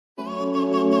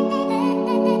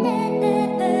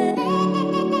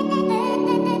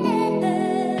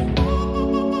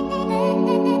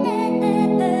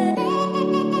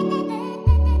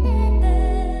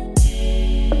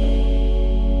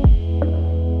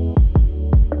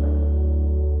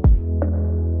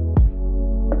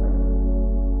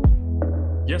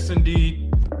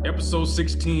indeed. Episode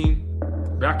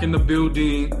 16. Back in the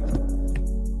building.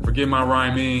 Forget my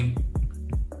rhyming.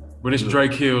 But it's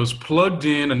Drake Hills, plugged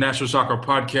in, a Nashville Soccer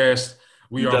podcast.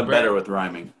 We are better with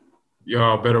rhyming.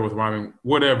 Y'all better with rhyming.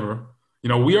 Whatever. You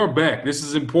know, we are back. This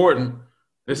is important.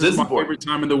 This is my favorite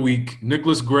time of the week.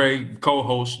 Nicholas Gray,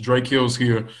 co-host, Drake Hills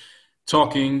here,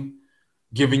 talking,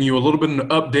 giving you a little bit of an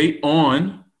update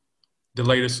on the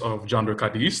latest of Jhonder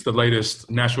Cádiz, the latest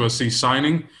Nashville SC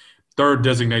signing, third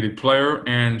designated player,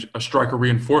 and a striker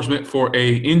reinforcement for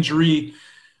a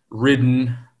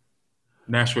injury-ridden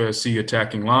Nashville SC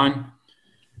attacking line.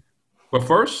 But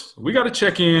first, we got to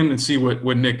check in and see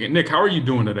what Nick, how are you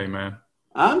doing today, man?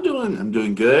 I'm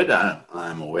doing good.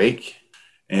 I'm awake,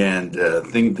 and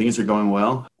things are going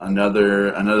well.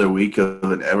 Another week of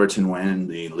an Everton win in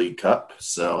the League Cup,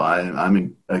 so I'm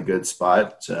in a good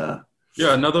spot.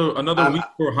 Yeah, another week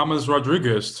for James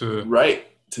Rodriguez to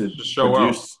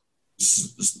show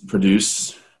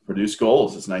produce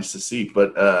goals. It's nice to see,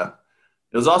 but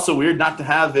it was also weird not to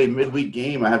have a midweek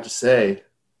game. I have to say,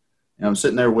 I'm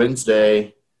sitting there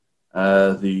Wednesday,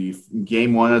 the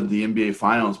game one of the NBA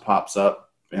Finals pops up,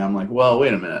 and I'm like, well,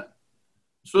 wait a minute,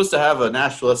 I'm supposed to have a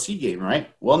Nashville SC game, right?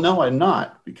 Well, no, I'm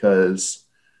not, because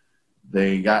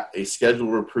they got a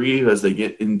scheduled reprieve as they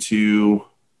get into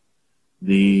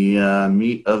the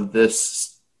meat of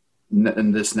this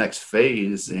next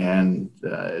phase, and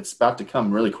it's about to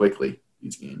come really quickly,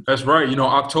 these games. That's right. You know,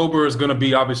 October is going to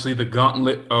be obviously the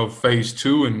gauntlet of phase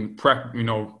two, and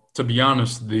to be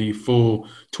honest, the full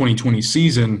 2020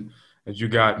 season, as you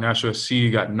got Nashville SC,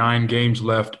 you got 9 games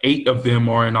left. 8 of them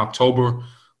are in October,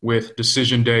 with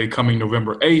decision day coming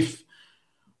November 8th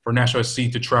for Nashville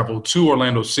SC to travel to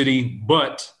Orlando City.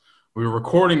 But we were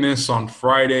recording this on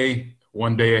Friday,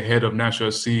 one day ahead of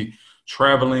Nashville SC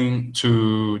traveling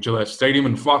to Gillette Stadium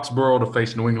in Foxborough to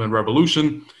face New England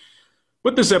Revolution.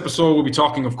 With this episode, we'll be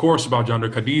talking, of course, about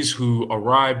Jhonder Cádiz, who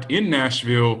arrived in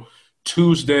Nashville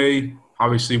Tuesday.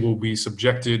 Obviously, will be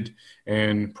subjected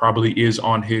and probably is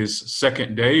on his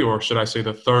second day, or should I say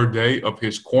the third day of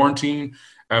his quarantine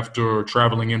after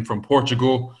traveling in from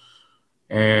Portugal.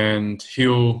 And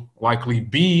he'll likely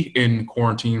be in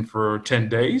quarantine for 10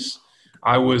 days.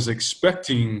 I was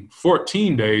expecting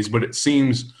 14 days, but it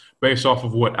seems based off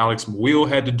of what Alex Mouille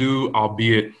had to do,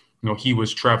 albeit, he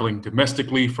was traveling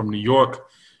domestically from New York.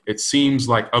 It seems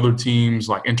like other teams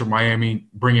like Inter Miami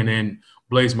bringing in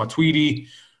Blaise Matuidi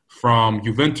from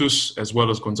Juventus, as well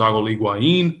as Gonzalo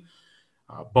Higuain.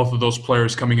 Both of those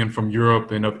players coming in from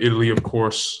Europe and of Italy, of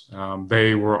course,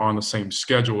 they were on the same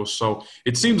schedule. So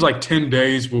it seems like 10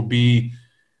 days will be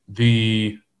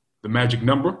the magic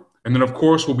number. And then, of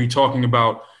course, we'll be talking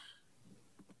about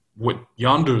what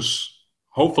Jhonder's,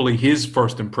 hopefully his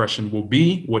first impression will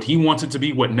be, what he wants it to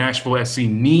be, what Nashville SC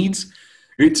needs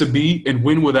it to be, and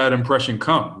when will that impression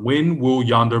come? When will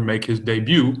Jhonder make his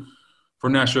debut for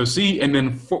Nashville SC? And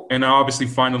then, and obviously,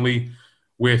 finally,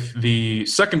 with the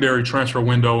secondary transfer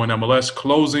window in MLS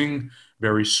closing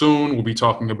very soon, we'll be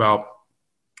talking about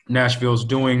Nashville's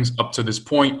doings up to this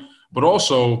point, but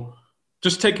also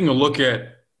just taking a look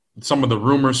at some of the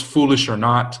rumors, foolish or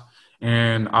not,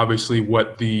 and obviously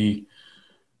what the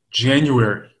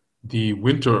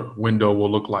winter window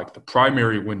will look like, the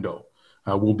primary window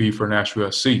will be for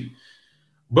Nashville SC.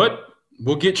 But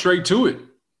we'll get straight to it.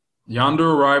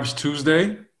 Jhonder arrives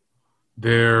Tuesday.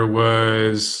 There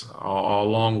was a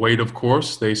long wait, of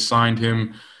course. They signed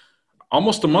him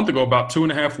almost a month ago, about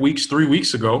 2.5 weeks, 3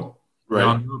 weeks ago. Right.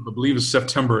 Jhonder, I believe, is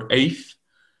September 8th.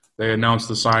 They announced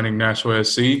the signing Nashville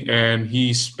SC, and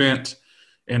he spent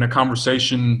in a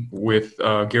conversation with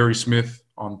Gary Smith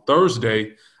on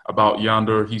Thursday about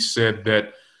Jhonder. He said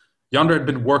that Jhonder had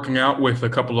been working out with a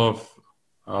couple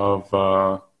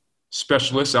of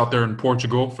specialists out there in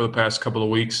Portugal for the past couple of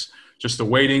weeks, just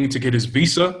awaiting to get his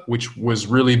visa, which was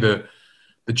really the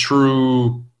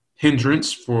true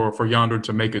hindrance for Jhonder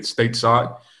to make it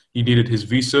stateside. He needed his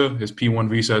visa, his P1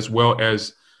 visa, as well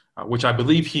as which I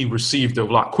believe he received a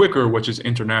lot quicker, which is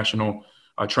international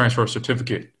transfer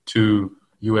certificate to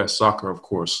U.S. soccer, of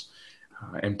course,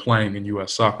 and playing in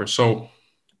U.S. soccer. So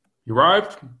he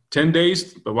arrived 10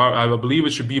 days. I believe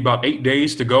it should be about 8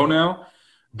 days to go now.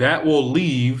 That will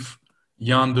leave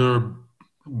Jhonder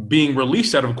being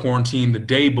released out of quarantine the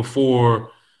day before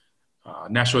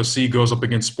Nashville SC goes up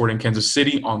against Sporting Kansas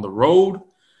City on the road.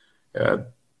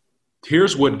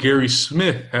 Here's what Gary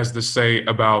Smith has to say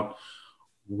about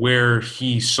where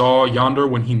he saw Jhonder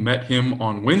when he met him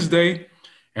on Wednesday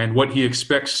and what he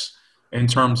expects in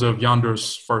terms of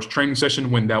Jhonder's first training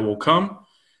session, when that will come,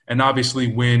 and obviously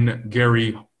when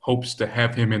Gary hopes to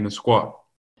have him in the squad.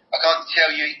 I can't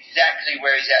tell you exactly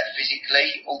where he's at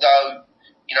physically, although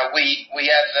we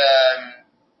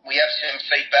have some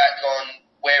feedback on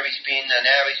where he's been and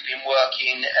how he's been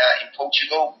working in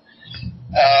Portugal.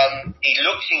 He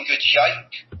looks in good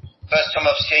shape. First time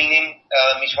I've seen him,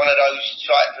 he's one of those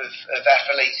type of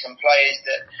athletes and players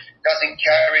that doesn't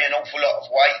carry an awful lot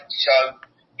of weight. So,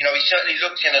 he certainly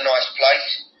looks in a nice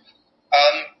place.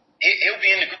 He'll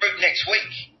be in the group next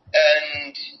week.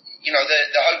 And,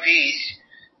 the hope is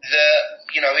that,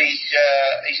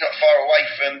 he's not far away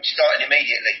from starting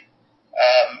immediately.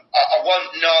 I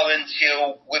won't know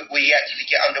until we actually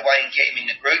get underway and get him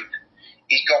in the group.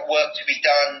 He's got work to be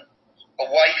done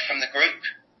away from the group.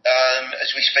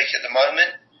 As we speak at the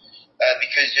moment,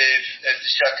 because of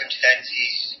the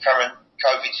circumstances, current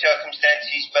COVID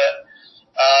circumstances. But,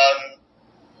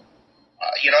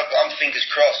 I'm fingers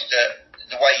crossed that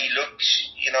the way he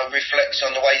looks, reflects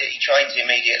on the way that he trains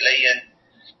immediately. And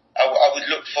I would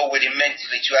look forward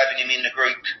immensely to having him in the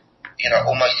group,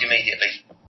 almost immediately.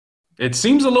 It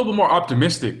seems a little bit more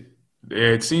optimistic.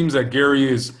 It seems that Gary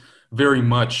is very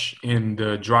much in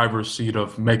the driver's seat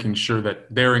of making sure that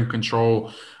they're in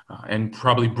control and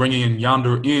probably bringing in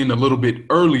Jhonder in a little bit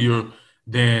earlier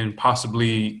than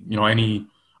possibly, any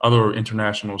other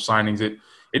international signings. It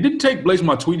didn't take Blaise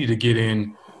Matuidi to get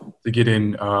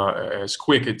in as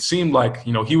quick. It seemed like,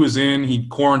 he was in, he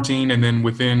quarantined, and then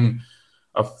within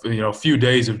a few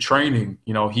days of training,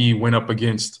 he went up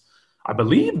against, I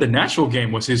believe the Nashville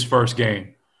game was his first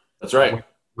game. That's right.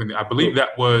 I believe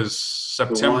that was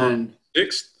September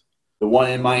 6th. The one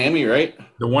in Miami, right?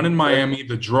 The one in Miami,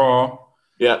 the draw.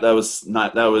 Yeah, that was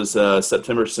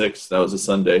September 6th. That was a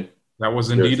Sunday. That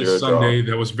was indeed a Sunday.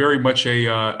 Draw. That was very much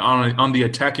on the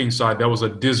attacking side, that was a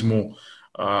dismal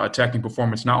attacking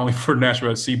performance, not only for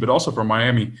Nashville SC, but also for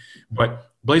Miami. But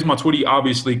Blaise Matuidi,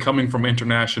 obviously coming from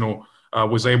international,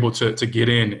 was able to get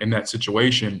in that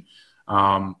situation.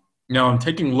 Now, I'm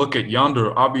taking a look at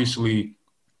Jhonder. Obviously,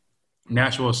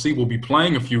 Nashville SC will be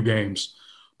playing a few games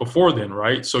before then,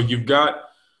 right? So you've got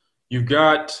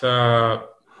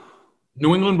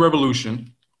New England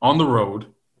Revolution on the road.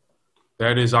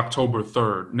 That is October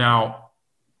 3rd. Now,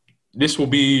 this will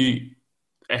be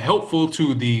helpful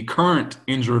to the current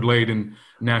injured-laden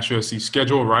Nashville SC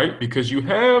schedule, right? Because you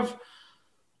have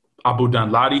Abu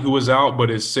Danladi, who is out, but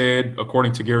is said,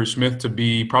 according to Gary Smith, to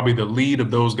be probably the lead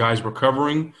of those guys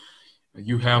recovering.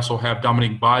 You also have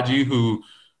Dominique Badji, who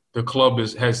the club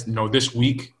has this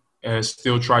week has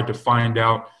still tried to find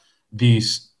out the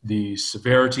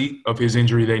severity of his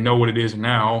injury. They know what it is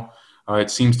now. It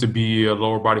seems to be a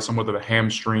lower body, somewhat of a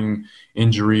hamstring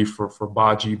injury for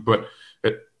Badji, but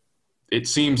it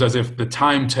seems as if the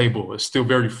timetable is still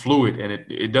very fluid, and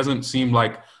it doesn't seem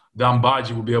like Dom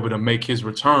Badji will be able to make his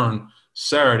return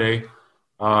Saturday.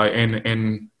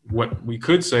 And what we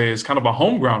could say is kind of a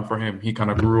home ground for him. He kind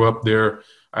of grew up there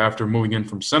after moving in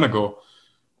from Senegal.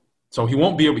 So he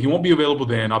won't be available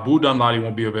then. Abu Danladi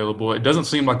won't be available. It doesn't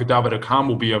seem like David Akam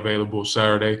will be available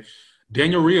Saturday.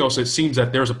 Daniel Rios, it seems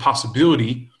that there's a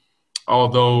possibility,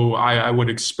 although I would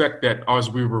expect that as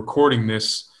we were recording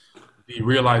this, the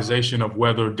realization of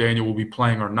whether Daniel will be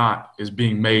playing or not is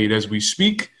being made as we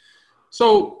speak.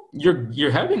 So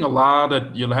you're having a lot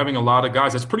of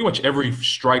guys. That's pretty much every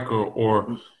striker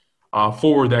or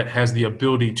forward that has the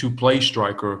ability to play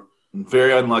striker.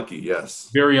 Very unlucky, yes.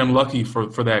 Very unlucky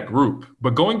for that group.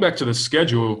 But going back to the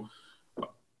schedule,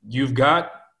 you've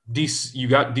got DC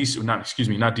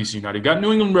United. You got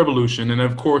New England Revolution, and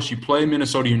of course you play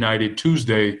Minnesota United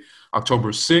Tuesday,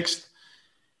 October 6th.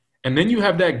 And then you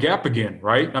have that gap again,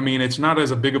 right? I mean, it's not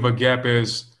as big of a gap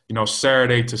as,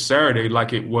 Saturday to Saturday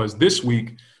like it was this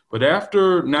week. But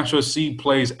after Nashville SC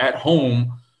plays at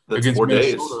home against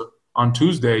Minnesota on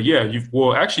Tuesday, you've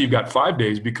got 5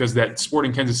 days because that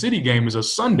Sporting Kansas City game is a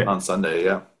Sunday. On Sunday,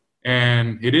 yeah.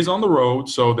 And it is on the road,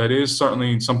 so that is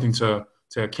certainly something to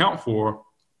account for.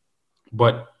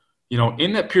 But,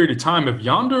 in that period of time, if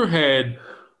Jhonder had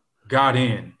got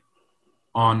in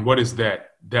on what is that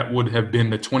would have been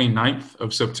the 29th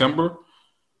of September.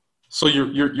 So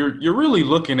you're really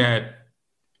looking at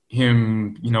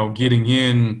him, getting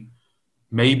in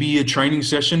maybe a training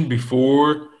session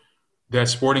before that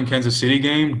Sporting Kansas City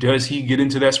game. Does he get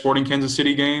into that Sporting Kansas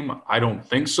City game? I don't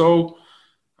think so.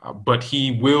 But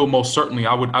he will most certainly.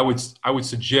 I would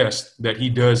suggest that he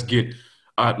does get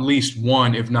at least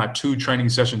one, if not two, training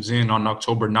sessions in on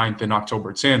October 9th and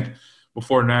October 10th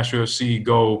before Nashville SC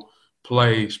go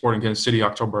play Sporting Kansas City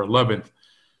October 11th.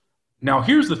 Now,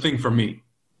 here's the thing for me.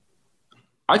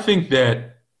 I think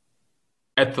that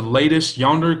at the latest,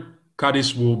 Jhonder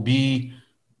Cádiz will be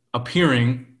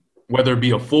appearing, whether it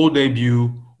be a full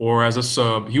debut or as a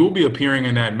sub, he will be appearing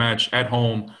in that match at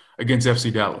home against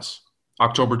FC Dallas,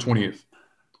 October 20th.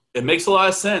 It makes a lot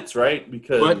of sense, right? But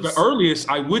the Because earliest,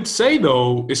 I would say,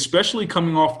 though, especially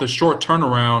coming off the short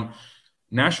turnaround,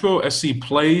 Nashville SC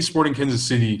plays Sporting Kansas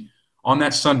City on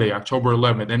that Sunday, October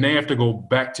 11th, and they have to go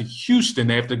back to Houston.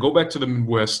 They have to go back to the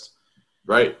Midwest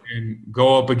right, and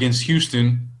go up against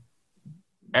Houston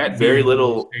at very BMO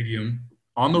little, Stadium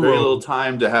on the very little road.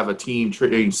 time to have a team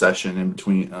training session in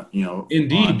between, Indeed, on but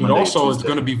Monday and also it's Tuesday.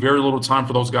 going to be very little time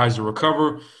for those guys to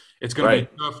recover. It's going to be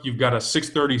Right. tough. You've got a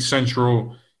 6:30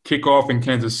 Central kickoff in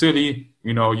Kansas City.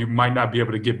 You might not be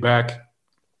able to get back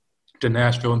to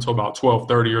Nashville until about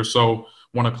 12:30 or so,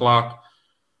 1 o'clock.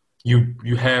 You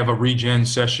have a regen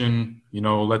session,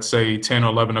 let's say 10 or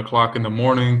 11 o'clock in the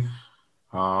morning,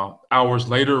 hours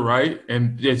later, right?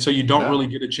 And so you don't Yeah. really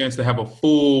get a chance to have a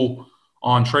full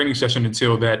on training session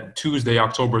until that Tuesday,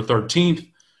 October 13th. And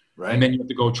Right. then you have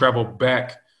to go travel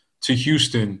back to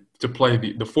Houston to play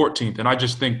the 14th. And I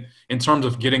just think in terms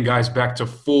of getting guys back to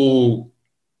full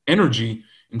energy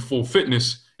and full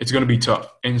fitness, it's going to be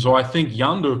tough. And so I think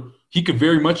Yonder, he could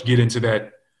very much get into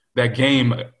that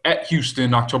game at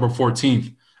Houston, October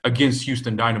 14th against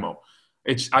Houston Dynamo.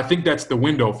 I think that's the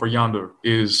window for Yonder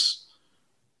is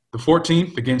the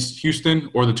 14th against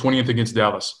Houston or the 20th against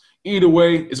Dallas. Either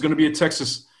way, it's going to be a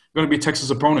Texas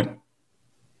opponent.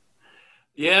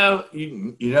 Yeah,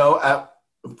 looking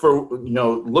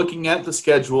at the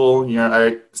schedule,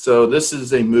 so this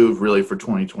is a move really for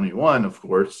 2021, of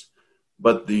course,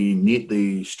 but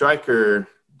the striker,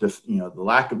 the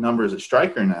lack of numbers at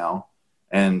striker now,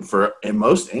 and for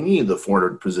most any of the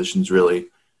forward positions really,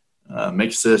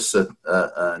 makes this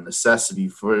a necessity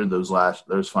for those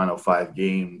final 5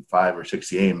 or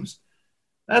 6 games.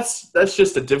 That's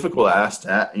just a difficult ask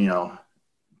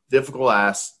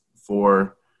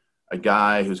for a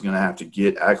guy who's going to have to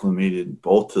get acclimated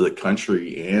both to the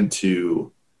country and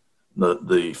to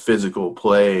the physical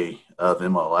play of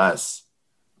MLS.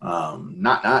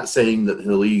 Not saying that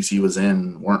the leagues he was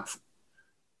in weren't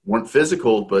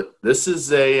physical, but this is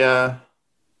going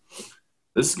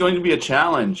to be a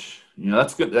challenge.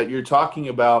 That's good that you're talking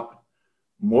about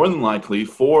more than likely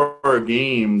 4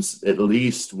 games at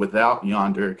least without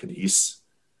Jhonder Cádiz.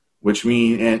 Which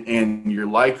and you're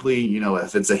likely,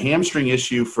 if it's a hamstring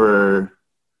issue for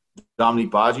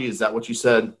Dominique Badji, is that what you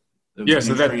said? Yeah,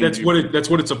 so that's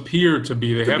what it's appeared to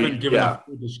be. They haven't given a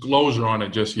full disclosure on it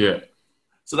just yet.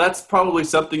 So that's probably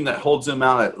something that holds him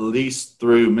out at least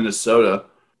through Minnesota,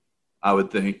 I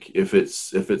would think, if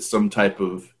it's some type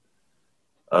of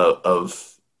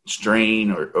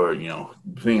strain or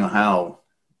depending on how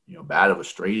bad of a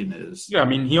strain it is. Yeah, I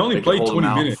mean, he only played 20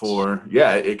 minutes.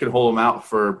 It could hold him out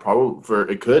for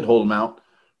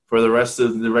the rest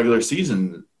of the regular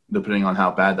season, depending on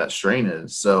how bad that strain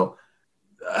is. So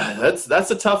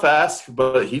that's a tough ask,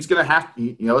 but he's going to have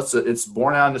to, it's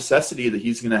born out of necessity that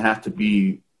he's going to have to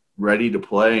be ready to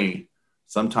play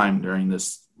sometime during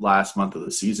this last month of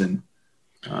the season.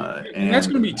 And that's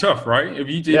going to be tough, right?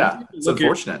 It's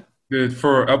unfortunate.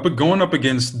 Going up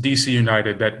against DC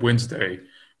United that Wednesday,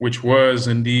 which was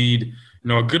indeed,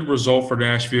 a good result for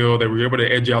Nashville. They were able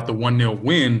to edge out the 1-0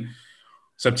 win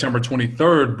September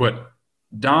 23rd. But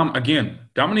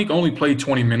Dominique only played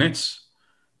 20 minutes.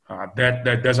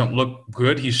 That doesn't look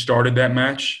good. He started that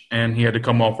match and he had to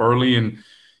come off early, and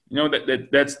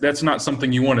that's not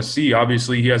something you want to see.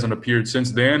 Obviously, he hasn't appeared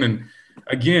since then. And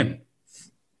again,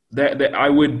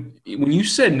 when you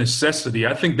said necessity,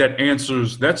 I think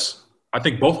I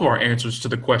think both of our answers to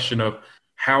the question of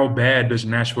how bad does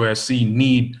Nashville SC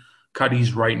need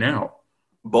Cádiz right now?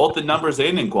 Both in numbers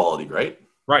and in quality, right?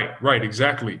 Right,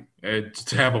 exactly.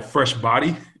 To have a fresh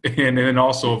body and then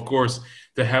also, of course,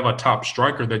 to have a top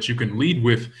striker that you can lead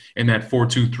with in that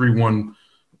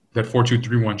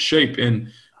 4-2-3-1 shape.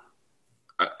 And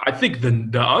I think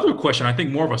the other question, I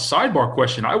think more of a sidebar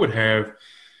question I would have,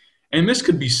 and this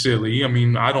could be silly. I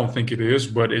mean, I don't think it is,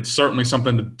 but it's certainly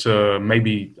something to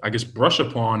maybe, I guess, brush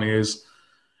upon is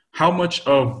how much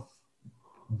of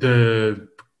the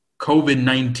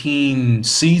COVID-19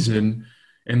 season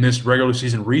and this regular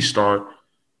season restart,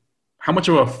 how much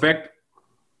of an effect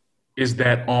is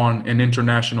that on an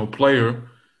international player,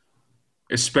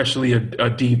 especially a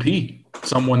DP,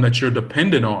 someone that you're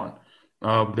dependent on?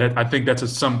 I think that's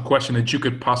some question that you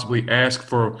could possibly ask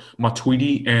for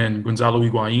Matuidi and Gonzalo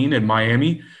Higuain in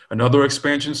Miami, another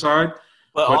expansion side.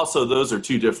 But also, those are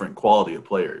 2 different quality of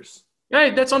players.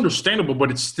 Yeah, that's understandable,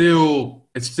 but it's still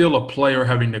a player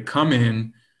having to come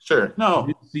in. Sure, no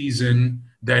this season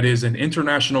that is an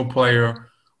international player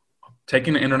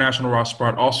taking the international roster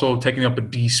spot, also taking up a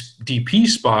DP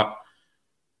spot,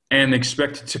 and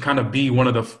expected to kind of be one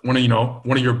of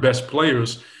your best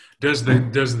players. Does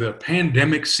the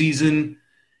pandemic season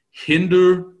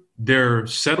hinder their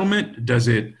settlement? Does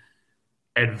it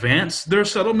advance their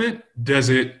settlement? Does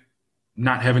it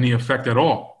not have any effect at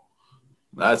all?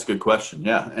 That's a good question.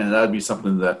 Yeah, and that'd be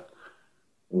something that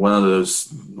one of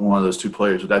those two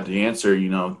players would have to answer. You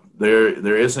know,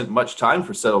 there isn't much time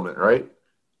for settlement, right?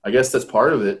 I guess that's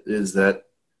part of it. Is that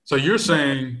so? You're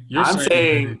saying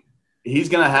he's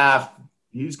gonna have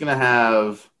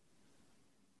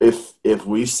if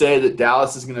we say that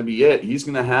Dallas is gonna be it, he's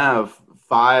gonna have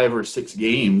 5 or 6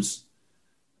 games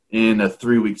in a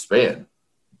 3-week span,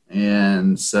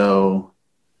 and so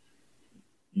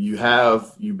you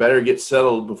better get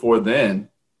settled before then,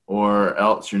 or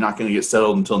else you're not going to get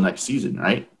settled until next season,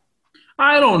 right?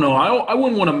 I don't know. I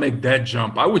wouldn't want to make that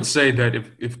jump. I would say that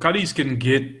if Cádiz can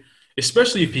get,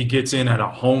 especially if he gets in at a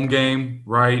home game,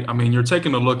 right? I mean, you're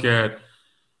taking a look at,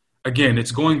 again,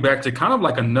 it's going back to kind of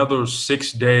like another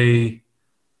 6-day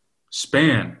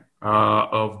span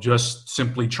of just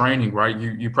simply training, right?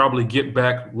 You probably get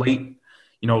back late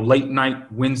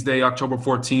night Wednesday, October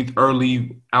 14th,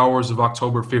 early hours of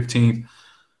October 15th.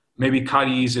 Maybe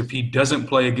Cádiz, if he doesn't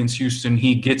play against Houston,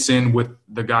 he gets in with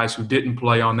the guys who didn't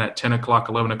play on that 10 o'clock,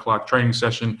 11 o'clock training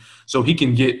session. So he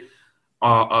can get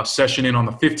a session in on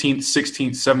the 15th,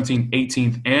 16th, 17th,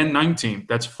 18th, and 19th.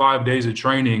 That's 5 days of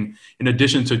training in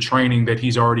addition to training that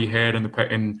he's already had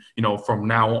from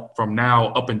now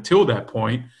up until that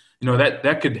point. You know,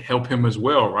 that could help him as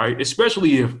well, right?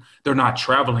 Especially if they're not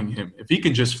traveling him. If he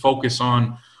can just focus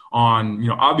on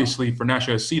obviously for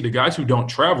Nashville SC, the guys who don't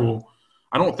travel,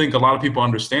 I don't think a lot of people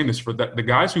understand this. For the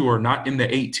guys who are not in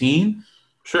the 18,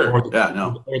 or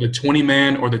the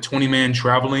 20-man or the 20-man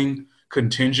traveling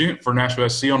contingent for Nashville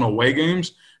SC on away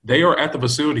games, they are at the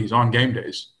facilities on game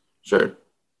days. Sure.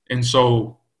 And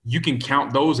so you can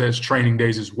count those as training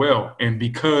days as well. And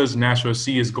because Nashville SC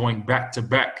is going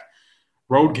back-to-back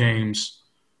road games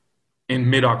in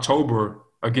mid-October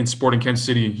against Sporting Kansas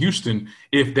City and Houston,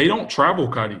 if they don't travel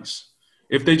Cádiz,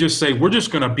 if they just say, we're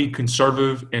just going to be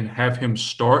conservative and have him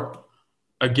start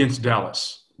against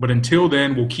Dallas, but until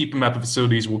then, we'll keep him at the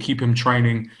facilities, we'll keep him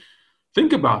training.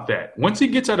 Think about that. Once he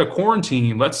gets out of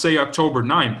quarantine, let's say October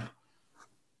 9th,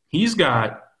 he's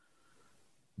got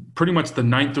pretty much the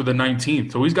 9th or the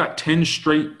 19th. So he's got 10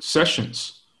 straight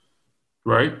sessions,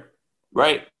 right?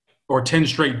 Right. Or 10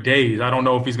 straight days. I don't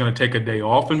know if he's going to take a day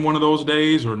off in one of those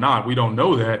days or not. We don't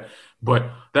know that. But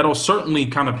that'll certainly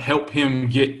kind of help him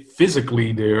get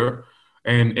physically there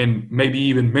and maybe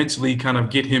even mentally kind of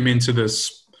get him into the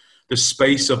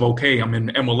space of, okay, I'm in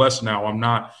MLS now. I'm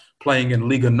not playing in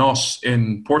Liga NOS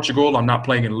in Portugal. I'm not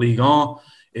playing in Ligue 1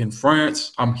 in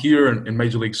France. I'm here in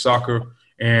Major League Soccer,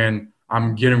 and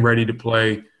I'm getting ready to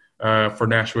play for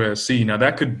Nashville SC. Now,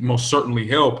 that could most certainly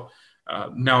help.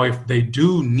 Now, if they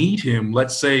do need him,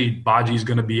 let's say Badji's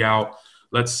going to be out.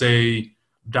 Let's say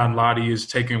Danladi is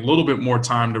taking a little bit more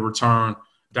time to return.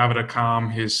 David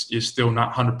Akam is still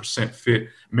not 100% fit.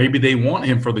 Maybe they want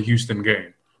him for the Houston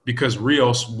game because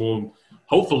Rios will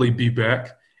hopefully be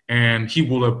back, and he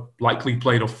will have likely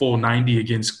played a full 90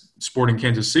 against Sporting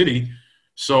Kansas City.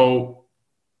 So,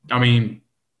 I mean,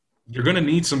 you're going to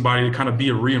need somebody to kind of be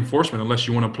a reinforcement unless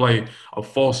you want to play a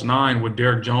false 9 with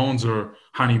Derek Jones or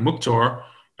Hani Mukhtar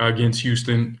against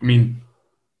Houston. I mean,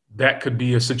 that could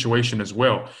be a situation as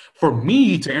well. For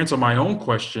me, to answer my own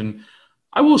question,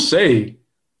 I will say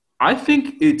I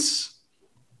think it's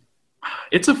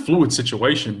a fluid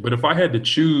situation. But if I had to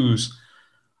choose,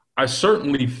 I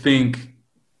certainly think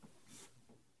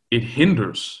it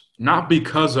hinders, not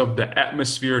because of the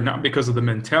atmosphere, not because of the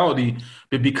mentality,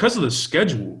 but because of the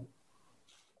schedule.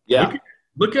 Yeah.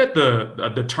 Look at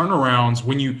the turnarounds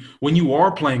when you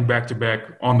are playing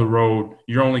back-to-back on the road.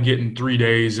 You're only getting 3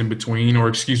 days in between, or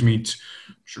excuse me,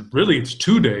 really it's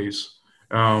 2 days.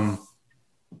 And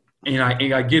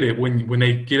I get it when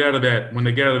they get out of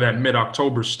that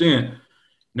mid-October stint.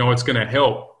 It's going to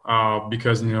help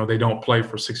because they don't play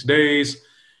for 6 days,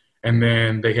 and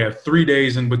then they have 3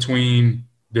 days in between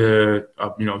the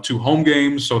 2 home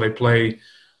games. So they play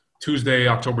Tuesday,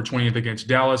 October 20th against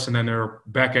Dallas, and then they're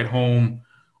back at home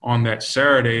on that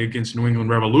Saturday against New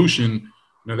England Revolution.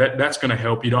 That's going to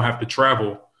help. You don't have to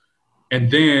travel.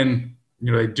 And then,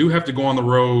 they do have to go on the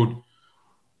road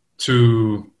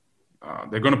to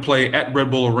they're going to play at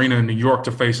Red Bull Arena in New York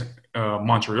to face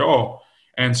Montreal.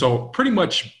 And so pretty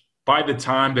much by the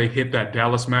time they hit that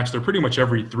Dallas match, they're pretty much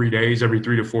every 3 days, every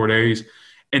 3 to 4 days,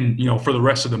 and, for the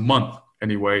rest of the month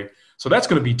anyway. So that's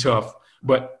going to be tough.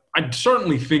 But I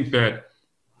certainly think that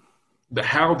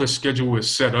how the schedule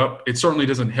is set up, it certainly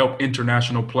doesn't help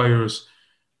international players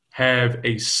have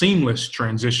a seamless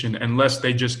transition unless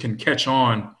they just can catch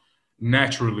on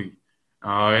naturally.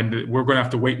 And we're going to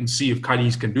have to wait and see if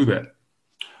Cádiz can do that.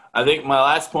 I think my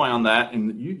last point on that,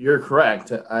 and you're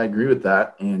correct. I agree with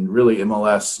that. And really,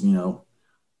 MLS,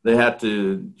 they have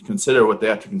to consider what they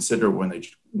have to consider when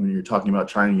you're talking about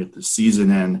trying to get the season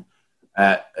in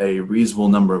at a reasonable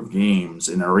number of games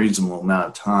in a reasonable amount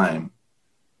of time.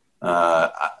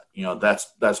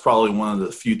 That's probably one of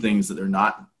the few things that they're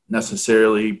not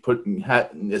necessarily putting.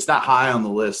 It's not high on the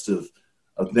list of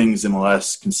things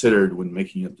MLS considered when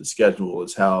making up the schedule,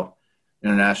 is how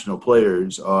international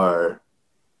players are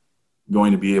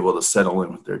going to be able to settle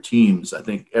in with their teams. I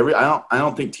think I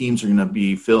don't think teams are going to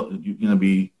be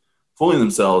fooling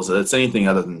themselves that it's anything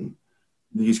other than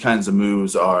these kinds of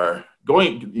moves are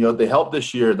going. They help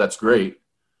this year. That's great.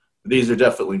 But these are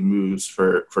definitely moves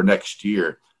for next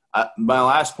year. My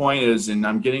last point is, and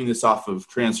I'm getting this off of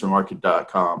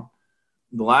transfermarket.com,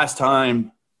 the last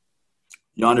time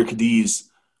Jhonder Cádiz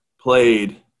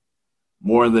played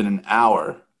more than an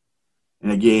hour in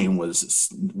a game was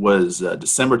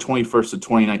December 21st of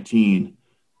 2019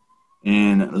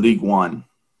 in League One.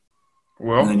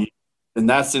 Well, and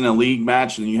that's in a league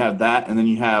match, and you have that, and then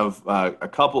you have a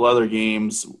couple other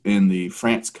games in the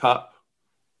France Cup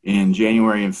in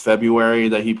January and February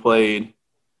that he played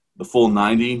the full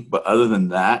 90. But other than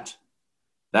that,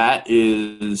 that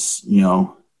is,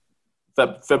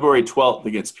 February 12th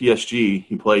against PSG,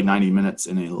 he played 90 minutes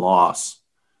in a loss.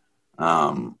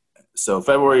 So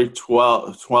February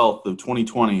 12th of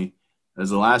 2020 is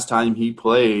the last time he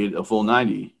played a full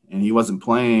 90, and he wasn't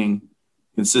playing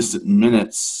consistent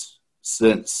minutes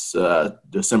since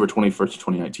December 21st of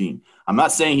 2019. I'm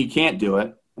not saying he can't do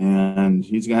it, and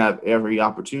he's going to have every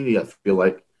opportunity, I feel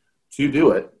like, to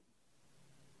do it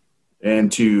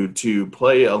and to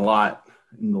play a lot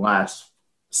in the last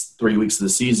 3 weeks of the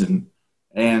season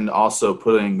and also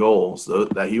put in goals. So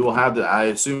that he will have I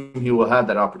assume he will have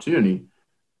that opportunity,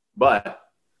 but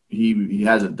he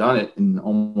hasn't done it in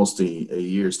almost a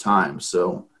year's time.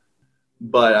 So,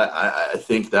 but I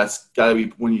think that's got to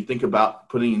be, when you think about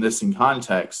putting this in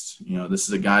context, this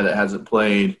is a guy that hasn't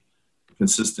played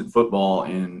consistent football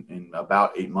in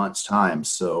about 8 months' time.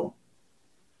 So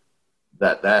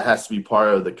that has to be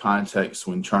part of the context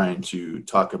when trying to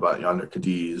talk about Jhonder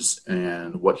Cádiz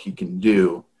and what he can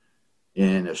do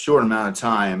in a short amount of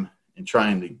time and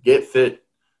trying to get fit.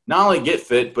 Not only get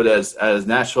fit, but as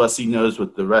Nashville SC knows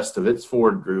with the rest of its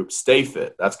forward group, stay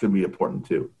fit. That's going to be important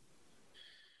too.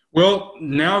 Well,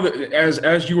 now that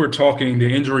as you were talking,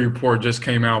 the injury report just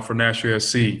came out for Nashville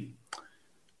SC.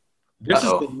 This is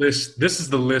the list. This is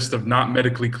the list of not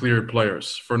medically cleared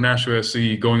players for Nashville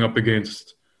SC going up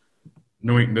against the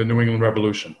New England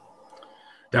Revolution.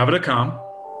 David Akam,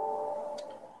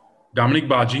 Dominic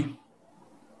Baji,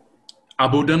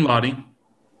 Abu Danladi,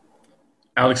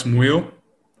 Alex Muil,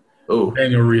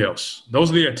 Daniel Rios.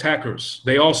 Those are the attackers.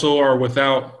 They also are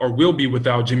without, or will be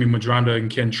without, Jimmy Madranda and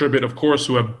Ken Tribbett, of course,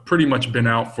 who have pretty much been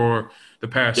out for the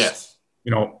past,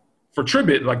 for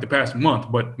Tribbett, like the past month.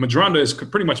 But Madranda has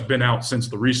pretty much been out since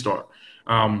the restart.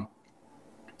 Now,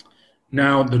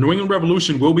 the New England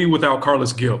Revolution will be without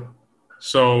Carlos Gil.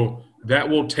 So that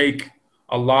will take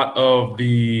a lot of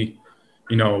the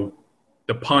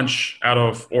punch out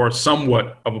of, or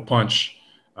somewhat of a punch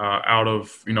out of,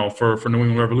 for New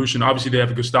England Revolution. Obviously, they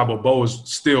have Gustavo Boas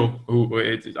still, who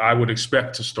I would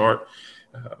expect to start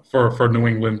for New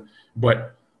England.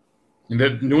 But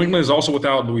New England is also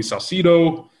without Luis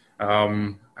Salcido,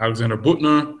 Alexander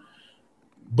Butner.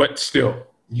 But still,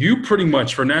 you pretty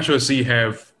much, for Nashville SC,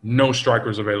 have no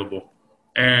strikers available.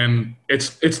 And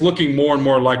it's looking more and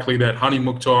more likely that Hani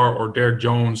Mukhtar or Derek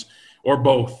Jones or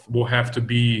both will have to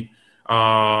be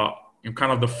kind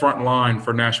of the front line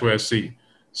for Nashville SC.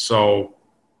 So,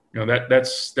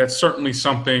 that's certainly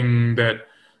something that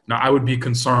now I would be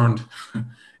concerned,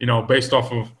 based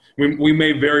off of we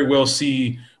may very well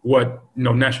see what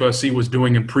Nashville SC was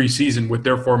doing in preseason with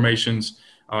their formations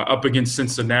up against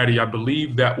Cincinnati. I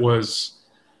believe that was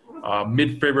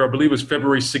mid-February. I believe it was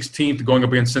February 16th, going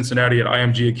up against Cincinnati at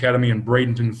IMG Academy in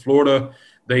Bradenton, Florida.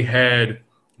 They had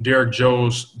Derek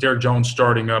Jones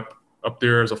starting up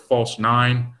there as a false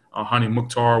nine. Hani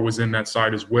Mukhtar was in that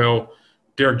side as well.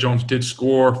 Derek Jones did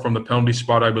score from the penalty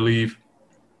spot, I believe,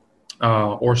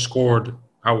 or scored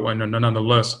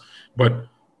nonetheless. But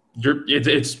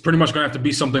it's pretty much going to have to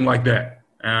be something like that.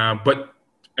 But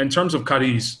in terms of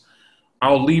Cádiz,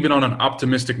 I'll leave it on an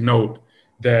optimistic note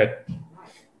that,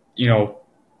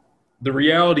 the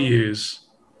reality is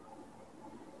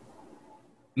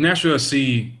Nashville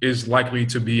SC is likely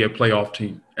to be a playoff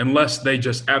team unless they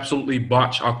just absolutely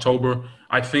botch October.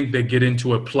 I think they get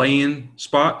into a play-in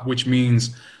spot, which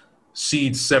means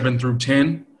seeds 7 through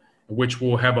 10, which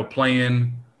will have a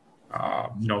play-in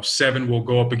 7 will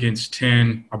go up against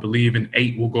 10, I believe, and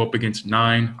 8 will go up against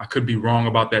 9. I could be wrong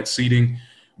about that seeding,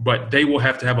 but they will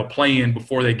have to have a play-in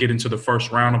before they get into the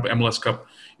first round of MLS Cup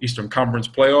Eastern Conference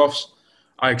playoffs.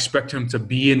 I expect him to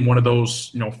be in one of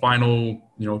those, final,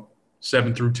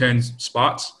 7 through 10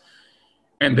 spots,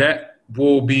 and that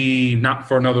will be not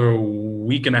for another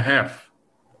week and a half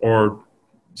or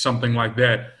something like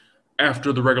that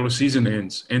after the regular season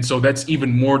ends. And so that's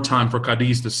even more time for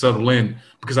Cádiz to settle in,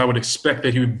 because I would expect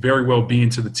that he would very well be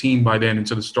into the team by then,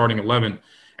 into the starting 11.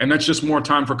 And that's just more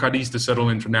time for Cádiz to settle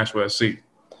in for Nashville SC.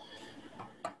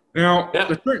 Now,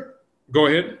 go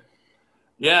ahead.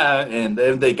 Yeah, and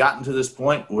they gotten to this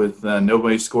point with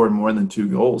nobody scored more than 2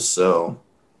 goals. So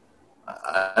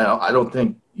I don't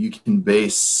think you can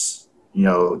base,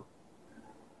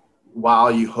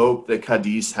 while you hope that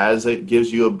Cádiz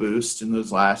gives you a boost in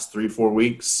those last 3-4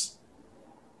 weeks,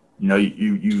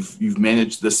 you've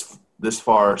managed this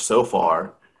far so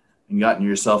far and gotten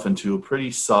yourself into a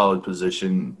pretty solid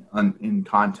position in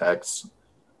context,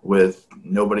 with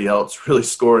nobody else really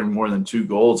scoring more than 2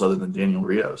 goals other than Daniel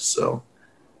Rios. So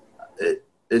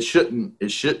it shouldn't,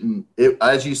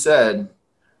 as you said,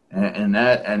 and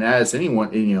as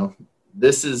anyone,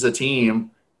 this is a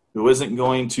team who isn't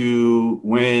going to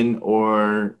win,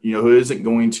 or, who isn't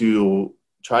going to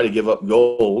try to give up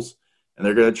goals, and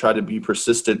they're going to try to be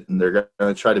persistent, and they're going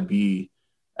to try to be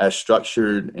as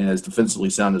structured and as defensively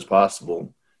sound as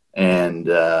possible.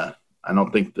 And I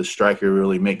don't think the striker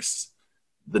really makes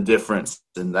the difference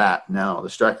in that. Now, the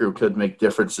striker could make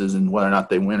differences in whether or not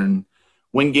they win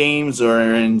games or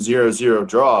in 0-0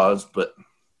 draws, but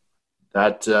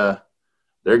that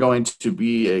they're going to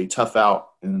be a tough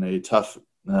out and a tough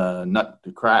nut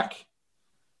to crack,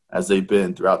 as they've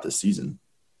been throughout the season.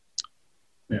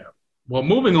 Yeah. Well,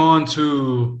 moving on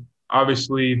to,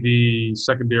 obviously, the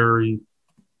secondary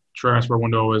transfer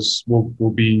window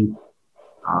will be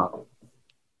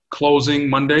closing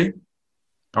Monday,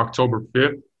 October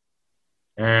 5th.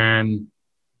 And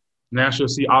Nashville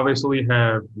SC obviously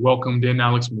have welcomed in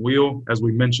Alex Muil, as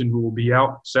we mentioned, who will be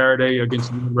out Saturday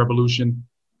against New Revolution.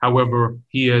 However,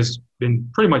 he has been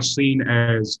pretty much seen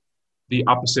as the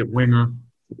opposite winger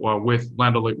with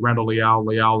Randall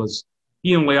Leal.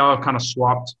 He and Leal have kind of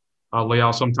swapped.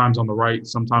 Leal sometimes on the right,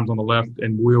 sometimes on the left,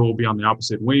 and will be on the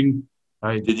opposite wing.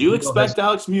 Did you expect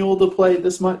Alex Muil to play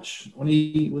this much when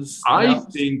he was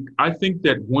announced? I think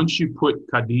that once you put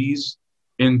Cádiz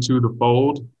into the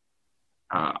fold,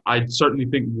 I certainly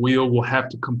think will have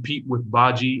to compete with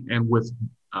Badji and with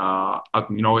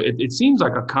it seems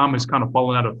like Akam has kind of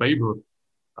fallen out of favor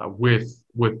with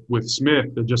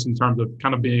Smith, just in terms of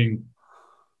kind of being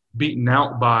beaten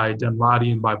out by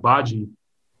Denladi and by Badji.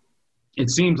 It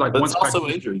seems like but it's also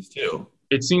injuries too.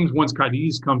 It seems once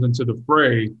Cádiz comes into the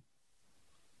fray,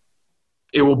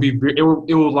 it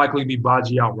will likely be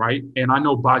Badji outright, and I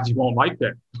know Badji won't like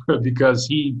that because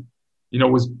he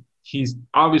gives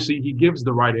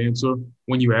the right answer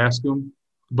when you ask him,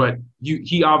 but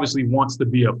he obviously wants to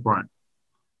be up front,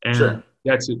 and sure.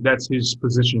 That's his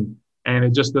position. And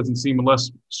it just doesn't seem, unless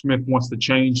Smith wants to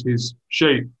change his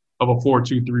shape of a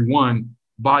 4-2-3-1,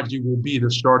 Badji will be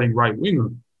the starting right winger,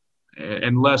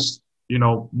 unless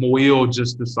Muil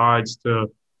just decides to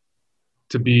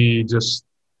be just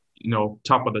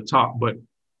top of the top. But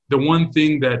the one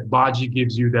thing that Badji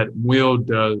gives you that Muil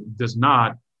does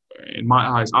not, in my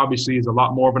eyes, obviously, is a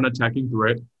lot more of an attacking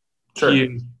threat. Sure. He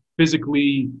is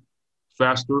physically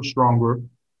faster, stronger,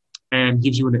 and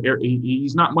gives you an air.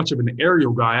 He's not much of an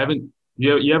aerial guy.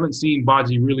 You haven't seen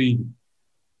Badji really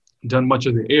done much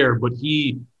of the air, but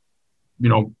he,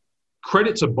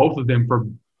 credit to both of them for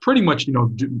pretty much,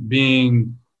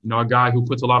 being, a guy who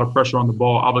puts a lot of pressure on the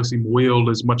ball. Obviously, Muil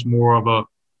is much more of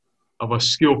a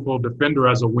skillful defender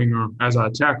as a winger, as an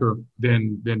attacker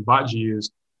than Badji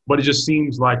is. But it just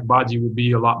seems like Badji would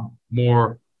be a lot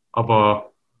more of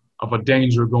a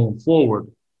danger going forward.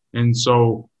 And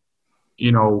so,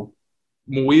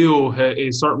 Muil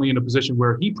is certainly in a position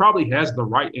where he probably has the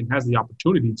right and has the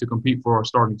opportunity to compete for a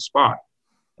starting spot.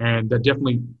 And that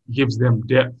definitely gives them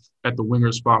depth at the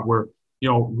winger spot where,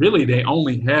 really they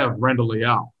only have Randall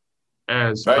Leal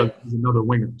as another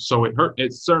winger. So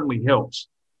it certainly helps.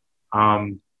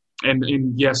 And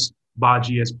yes,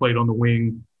 Badji has played on the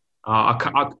wing.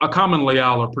 Akam and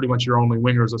Leal are pretty much your only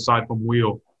wingers aside from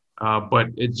Muil. But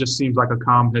it just seems like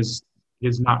Akam has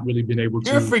not really been able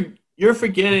to. You're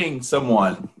forgetting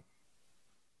someone.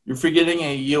 You're forgetting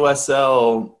a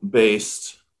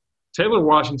USL-based. Taylor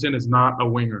Washington is not a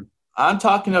winger. I'm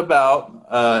talking about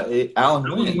Alan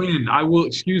Wynn.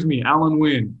 Alan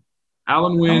Wynn.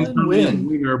 Alan Wynn is a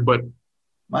winger, but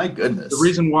my goodness. the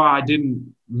reason why I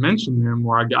didn't mention him,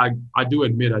 or I do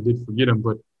admit I did forget him,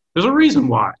 but there's a reason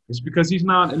why. It's because he's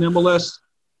not an MLS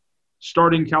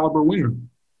starting caliber winger.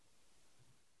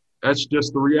 That's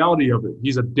just the reality of it.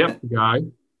 He's a depth guy.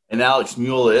 And Alex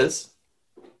Mule is?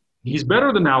 He's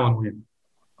better than Alan Wynn.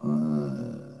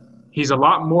 He's a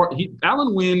lot more.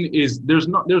 Alan Wynn is – there's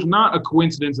not a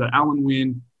coincidence that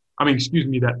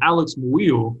that Alex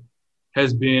Mule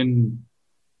has been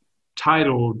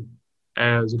titled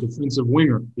as a defensive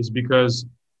winger. Is because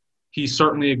he's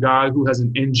certainly a guy who has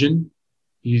an engine.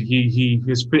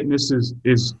 His fitness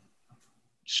is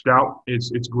stout.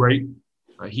 It's great.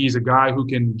 He's a guy who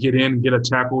can get in, get a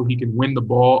tackle. He can win the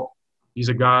ball. He's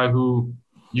a guy who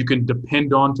you can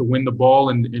depend on to win the ball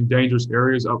in dangerous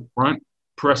areas up front,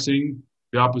 pressing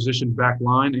the opposition back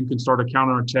line, and can start a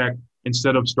counterattack.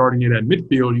 Instead of starting it at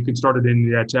midfield, you can start it in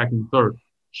the attacking third.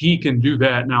 He can do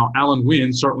that. Now, Alan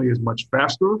Wynn certainly is much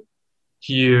faster.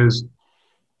 He is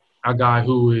a guy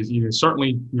who is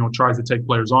certainly tries to take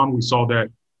players on. We saw that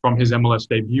from his MLS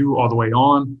debut all the way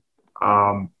on.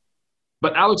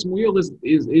 But Alex Muyl is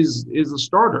a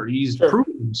starter. He's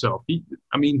proven himself.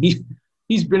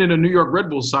 He's been in a New York Red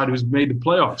Bulls side who's made the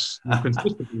playoffs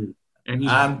consistently. And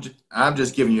I'm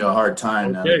just giving you a hard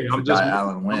time. Okay, I'm just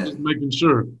making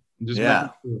sure. Making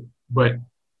sure. But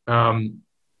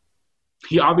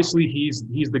he's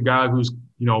the guy who's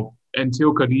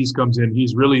until Cádiz comes in,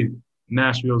 he's really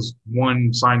Nashville's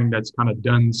one signing that's kind of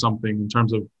done something in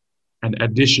terms of an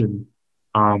addition.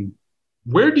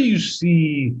 Where do you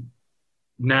see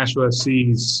Nashville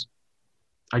SC's,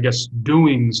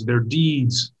 doings, their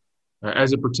deeds,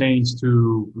 as it pertains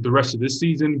to the rest of this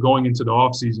season, going into the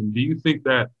offseason? Do you think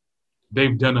that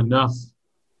they've done enough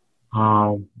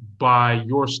by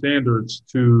your standards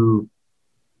to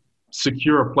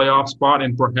secure a playoff spot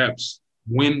and perhaps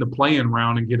win the play-in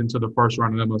round and get into the first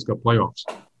round of the MLS Cup playoffs?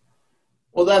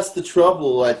 Well, that's the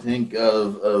trouble, I think,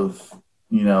 of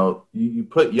you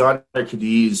put Jhonder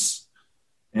Cádiz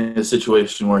in a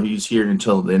situation where he's here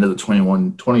until the end of the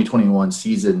 2021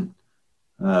 season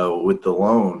with the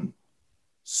loan.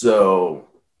 So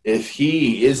if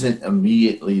he isn't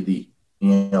immediately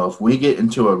if we get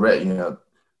into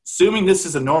assuming this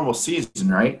is a normal season,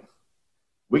 right?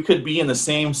 We could be in the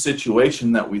same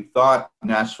situation that we thought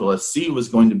Nashville SC was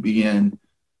going to be in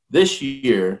this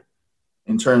year,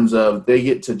 in terms of they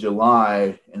get to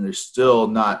July and there's still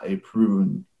not a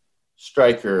proven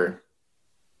striker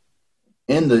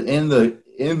in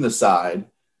the side.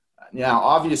 Now,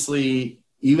 obviously,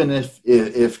 even if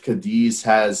Cádiz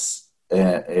has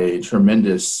a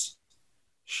tremendous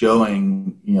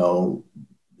showing,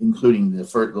 including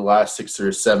the last 6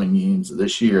 or 7 games of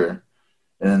this year,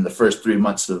 and then the first 3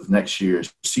 months of next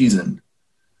year's season,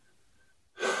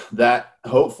 that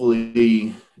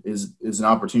hopefully is an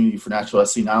opportunity for Nashville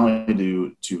SC not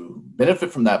only to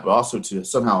benefit from that, but also to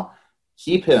somehow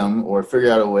keep him or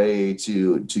figure out a way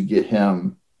to get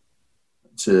him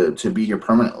to be here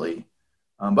permanently.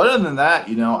 But other than that,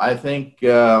 I think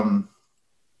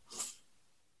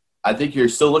you're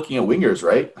still looking at wingers,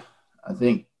 right? I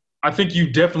think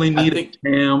you definitely need a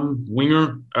cam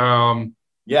winger.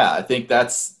 I think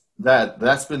that's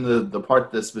been the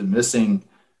part that's been missing.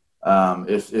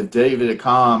 If David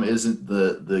Accam isn't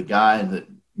the guy that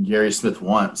Gary Smith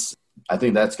wants, I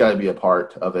think that's got to be a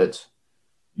part of it.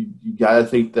 You got to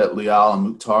think that Leal and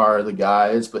Mukhtar are the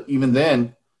guys, but even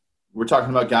then, we're talking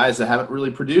about guys that haven't really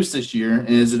produced this year.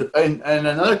 And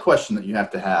another question that you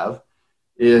have to have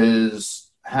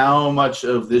is how much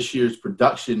of this year's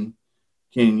production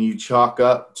can you chalk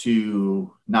up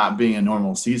to not being a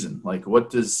normal season? Like,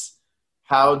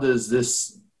 how does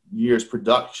this year's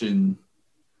production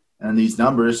and these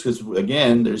numbers, because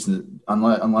again,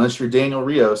 unless you're Daniel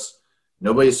Rios,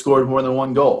 nobody scored more than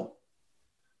 1 goal.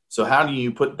 So how do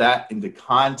you put that into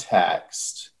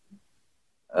context?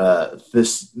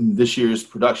 This year's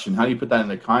production, how do you put that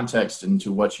into context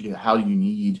into what you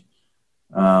need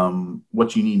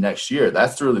next year?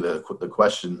 That's really the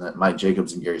question that Mike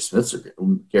Jacobs and Gary Smith's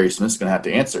going to have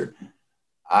to answer.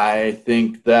 I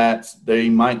think that they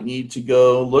might need to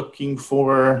go looking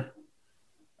for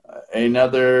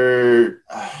another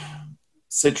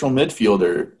central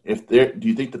midfielder. Do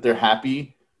you think that they're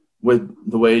happy with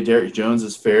the way Derek Jones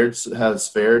has fared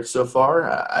so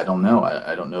far? I don't know.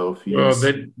 I don't know if he's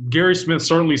Gary Smith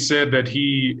certainly said that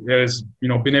he has,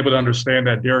 been able to understand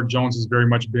that Derek Jones has very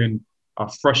much been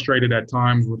frustrated at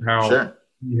times with how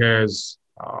he has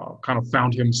kind of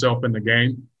found himself in the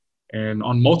game, and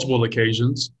on multiple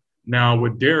occasions. Now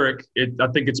with Derek, I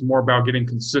think it's more about getting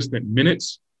consistent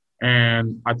minutes.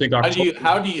 And I think how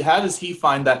does he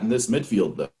find that in this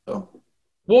midfield though?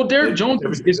 Well, Derek Jones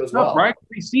is tough, right?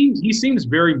 He seems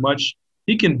very much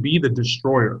he can be the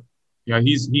destroyer. Yeah,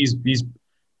 he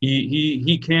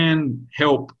can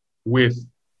help with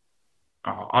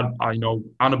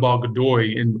Anibal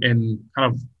Godoy and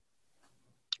kind of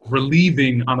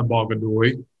relieving Anibal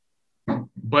Godoy.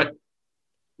 But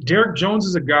Derek Jones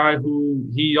is a guy who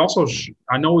he also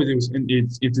I know it's in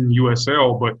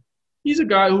USL, but he's a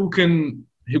guy who can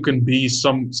be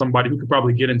somebody who could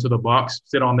probably get into the box,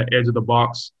 sit on the edge of the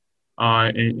box,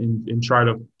 and try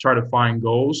to find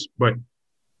goals. But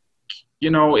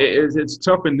it's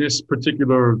tough in this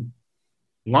particular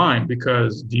line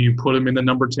because do you put him in the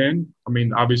number 10? I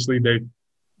mean, obviously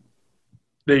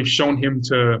they've shown him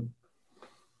to,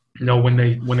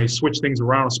 when they switch things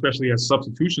around, especially as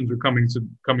substitutions are coming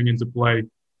into play,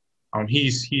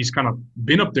 he's kind of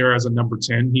been up there as a number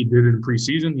 10. He did it in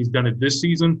preseason. He's done it this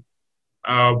season.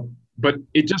 But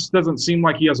it just doesn't seem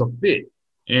like he has a fit.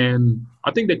 And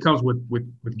I think that comes with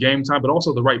game time, but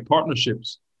also the right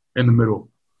partnerships in the middle.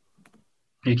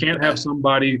 You can't have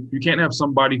somebody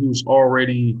who's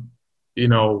already,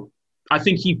 I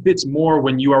think he fits more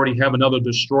when you already have another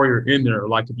destroyer in there.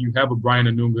 Like if you have a Brian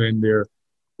Anunga in there,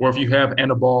 or if you have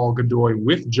Anibal Godoy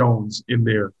with Jones in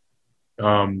there.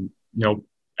 Anibal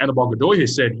Godoy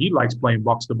has said he likes playing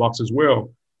box to box as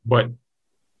well. But,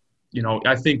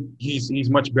 I think he's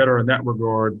much better in that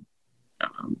regard.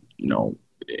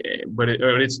 But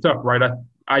it's tough, right?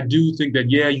 I do think that,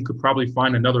 you could probably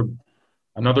find another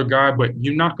guy, but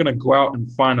you're not going to go out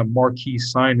and find a marquee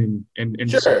signing. And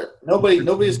sure,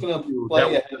 nobody's going to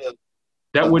play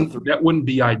that wouldn't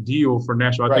be ideal for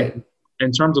Nashville. I think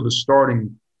in terms of the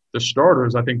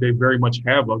starters, I think they very much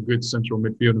have a good central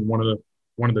midfield and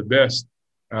one of the best.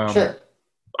 Sure.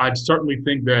 I certainly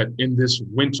think that in this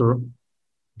winter,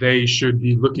 they should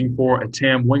be looking for a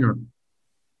TAM winger.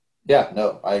 Yeah,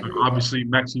 no, I agree. Obviously,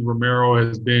 Maxi Romero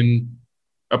has been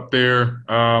up there,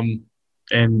 and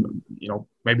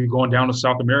maybe going down to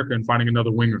South America and finding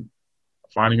another winger,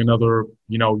 finding another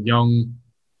young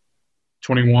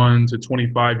 21 to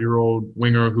 25-year-old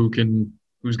winger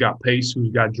who's got pace,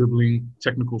 who's got dribbling,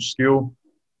 technical skill.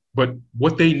 But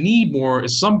what they need more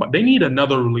is they need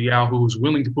another Leao who's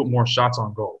willing to put more shots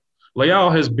on goal.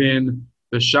 Leao has been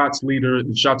the shots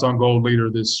on goal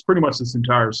leader pretty much this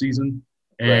entire season.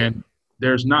 And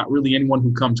there's not really anyone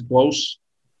who comes close.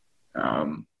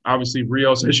 Obviously,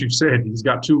 Rios, as you said, he's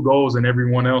got 2 goals, and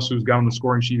everyone else who's got on the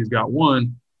scoring sheet has got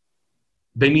 1.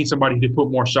 They need somebody to put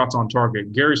more shots on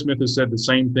target. Gary Smith has said the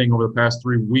same thing over the past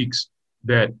 3 weeks,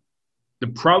 that the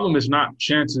problem is not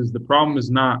chances. The problem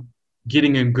is not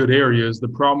getting in good areas. The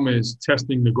problem is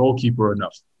testing the goalkeeper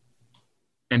enough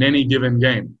in any given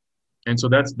game. And so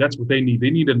that's what they need. They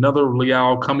need another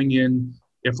Leao coming in.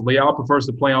 If Leao prefers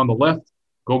to play on the left,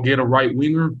 go get a right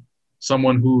winger,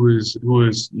 someone who is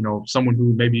someone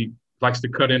who maybe likes to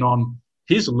cut in on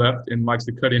his left and likes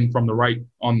to cut in from the right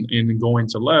and go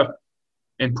into left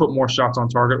and put more shots on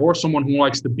target, or someone who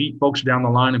likes to beat folks down the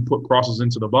line and put crosses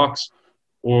into the box,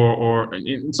 or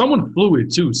someone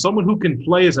fluid too, someone who can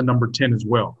play as a number 10 as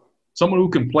well, someone who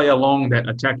can play along that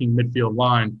attacking midfield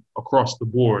line across the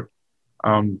board.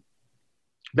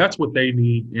 That's what they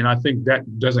need, and I think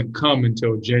that doesn't come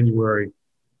until January.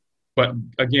 But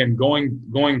again,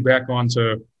 going back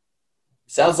onto –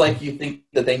 sounds like you think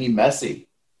that they need Messi.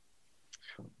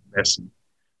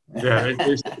 Yeah,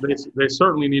 they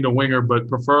certainly need a winger, but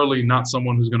preferably not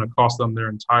someone who's going to cost them their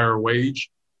entire wage.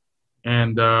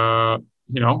 And,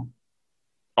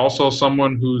 also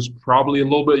someone who's probably a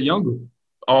little bit younger,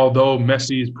 although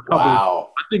Messi is probably – wow.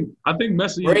 I think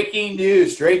Messi – breaking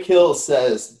news. Drake Hill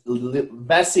says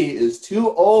Messi is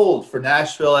too old for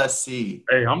Nashville SC.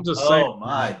 Hey, I'm just saying. Oh,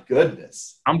 my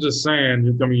goodness. I'm just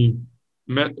saying, I mean,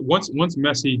 once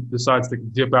Messi decides to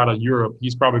dip out of Europe,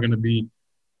 he's probably going to be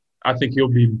 – I think he'll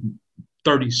be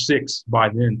 36 by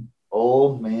then.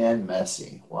 Old man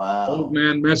Messi. Wow. Old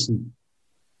man Messi.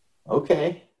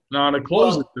 Okay. Now, to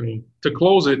close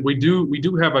it, we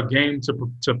do have a game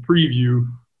to preview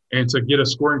and to get a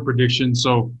scoring prediction.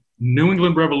 So, New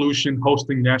England Revolution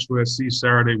hosting Nashville SC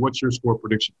Saturday. What's your score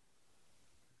prediction?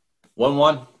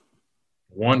 1-1.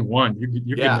 1-1.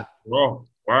 You're getting it. Oh,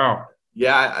 wow.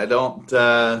 Yeah, I don't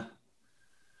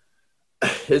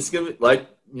it's going to be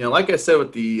like I said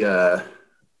with the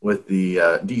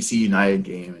DC United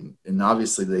game, and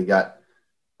obviously they got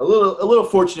a little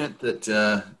fortunate that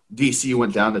DC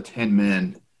went down to 10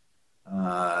 men.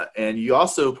 And you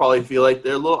also probably feel like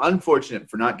they're a little unfortunate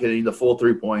for not getting the full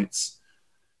 3 points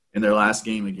in their last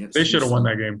game against. They should have won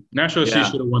that game. Nashville SC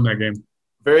should have won that game.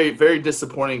 Very, very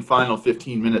disappointing final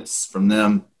 15 minutes from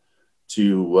them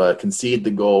to concede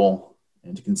the goal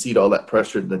and to concede all that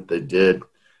pressure that they did.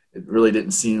 It really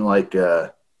didn't seem like they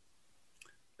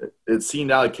it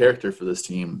seemed out of character for this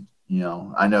team.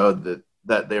 I know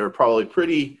that they were probably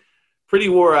pretty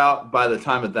wore out by the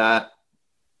time of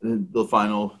the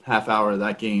final half hour of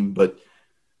that game, but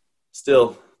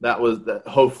still, that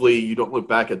hopefully you don't look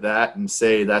back at that and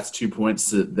say that's 2 points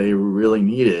that they really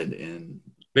needed. And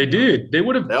they did. They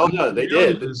would have. Oh, no, they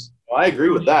did. I agree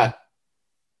with that.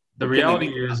 The reality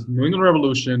is New England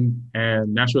Revolution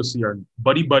and Nashville SC are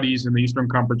buddies in the Eastern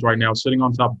Conference right now, sitting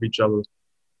on top of each other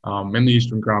in the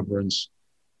Eastern Conference.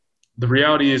 The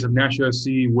reality is if Nashville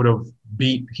SC would have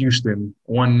beat Houston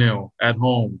 1-0 at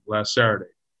home last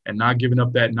Saturday and not given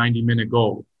up that 90-minute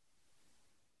goal,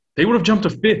 they would have jumped to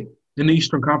 5th in the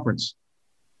Eastern Conference.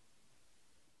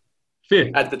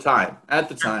 5th. At that time. At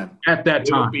the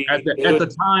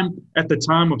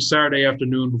time of Saturday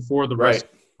afternoon before the rest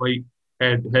of the plate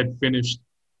had finished,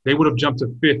 they would have jumped to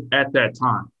 5th at that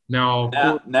time. Now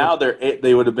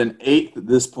they would have been 8th at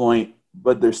this point,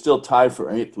 but they're still tied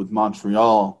for 8th with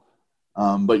Montreal.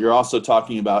 But you're also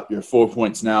talking about you're 4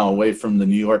 points now away from the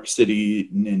New York City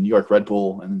and New York Red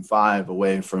Bull, and then 5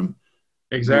 away from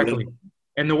exactly.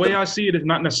 And the way I see it is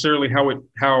not necessarily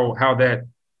how that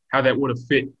would have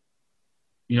fit,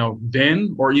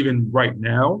 then or even right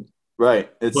now.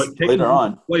 Right. It's later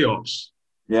on playoffs.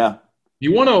 Yeah.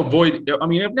 You want to avoid. I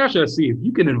mean, if Nashville SC, if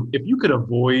you could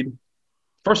avoid,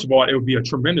 first of all, it would be a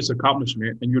tremendous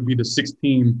accomplishment, and you'd be the 6th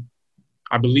team,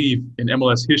 I believe, in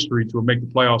MLS history to make the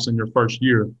playoffs in your first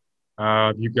year.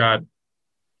 You got,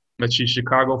 let's see,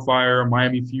 Chicago Fire,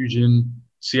 Miami Fusion,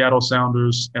 Seattle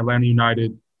Sounders, Atlanta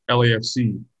United,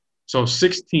 LAFC. So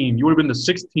 6th team, you would have been the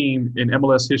 6th team in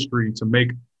MLS history to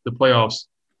make the playoffs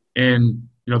in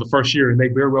the first year, and they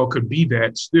very well could be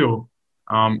that still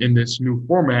in this new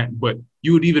format. But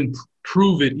you would even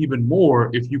prove it even more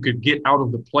if you could get out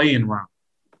of the play-in round,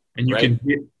 and you can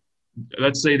get,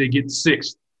 let's say they get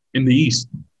 6th in the East.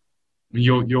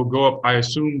 You'll go up. I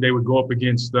assume they would go up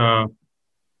against the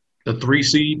 3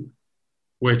 seed,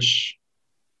 which,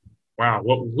 wow,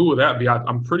 who would that be?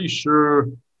 I'm pretty sure.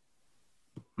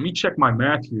 Let me check my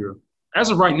math here. As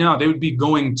of right now, they would be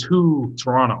going to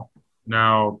Toronto.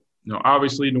 Now,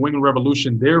 obviously, New England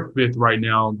Revolution, they're 5th right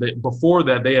now. Before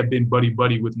that, they have been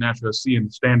buddy with Nashville SC in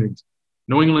the standings.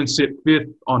 New England sit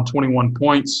 5th on 21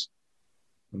 points,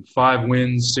 and 5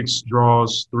 wins, 6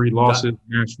 draws, 3 losses.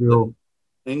 Nashville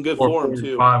in good form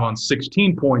too. 5 on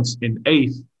 16 points in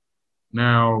 8th.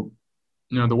 Now,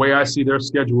 the way I see their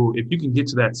schedule, if you can get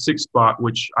to that 6th spot,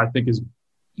 which I think is,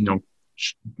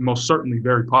 most certainly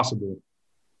very possible,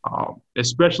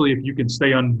 especially if you can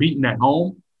stay unbeaten at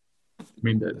home. I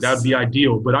mean, that'd be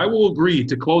ideal. But I will agree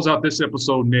to close out this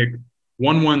episode, Nick,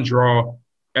 1-1 draw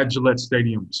at Gillette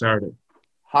Stadium Saturday.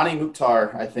 Hani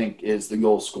Mukhtar, I think, is the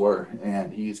goal scorer,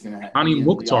 and he's going to have Hani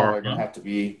Mukhtar are going to have to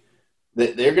be.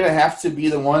 They're going to have to be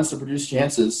the ones to produce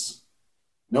chances,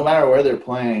 no matter where they're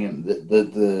playing, and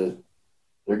they're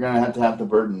going to have the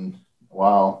burden.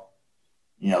 While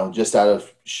just out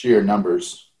of sheer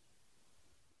numbers.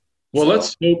 Well,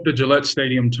 let's hope the Gillette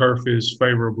Stadium turf is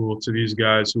favorable to these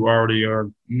guys who already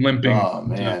are limping. Oh,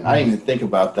 man. I didn't even think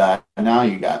about that. Now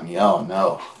you got me. Oh,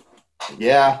 no.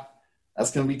 Yeah,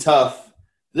 that's going to be tough.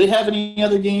 Do they have any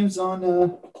other games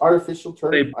on artificial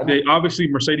turf? They obviously,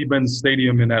 Mercedes-Benz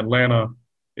Stadium in Atlanta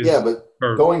is but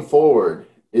turf. Going forward,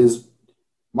 is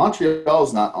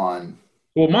Montreal's not on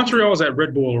 – well, Montreal is at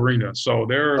Red Bull Arena, so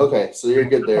they're okay. So you're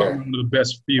good there. One of the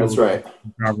best fields. That's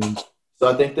right. So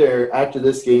I think after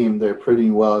this game, they're pretty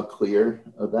well clear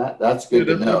of that. That's good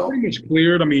to know. They're pretty much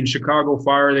cleared. I mean, Chicago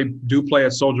Fire, they do play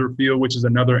at Soldier Field, which is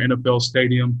another NFL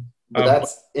stadium. But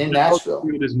that's in Nashville.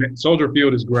 Soldier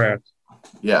Field is grass.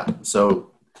 Yeah,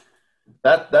 so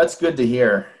that's good to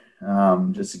hear.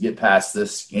 Just to get past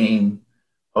this game,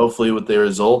 hopefully with the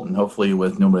result, and hopefully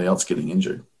with nobody else getting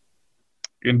injured.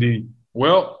 Indeed.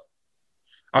 Well,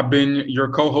 I've been your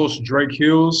co-host, Drake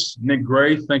Hills. Nick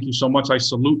Gray, thank you so much. I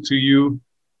salute to you,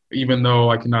 even though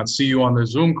I cannot see you on the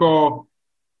Zoom call.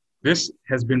 This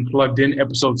has been Plugged In,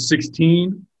 episode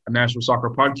 16, a Nashville Soccer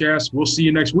podcast. We'll see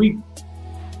you next week.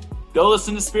 Go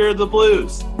listen to Spirit of the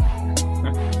Blues.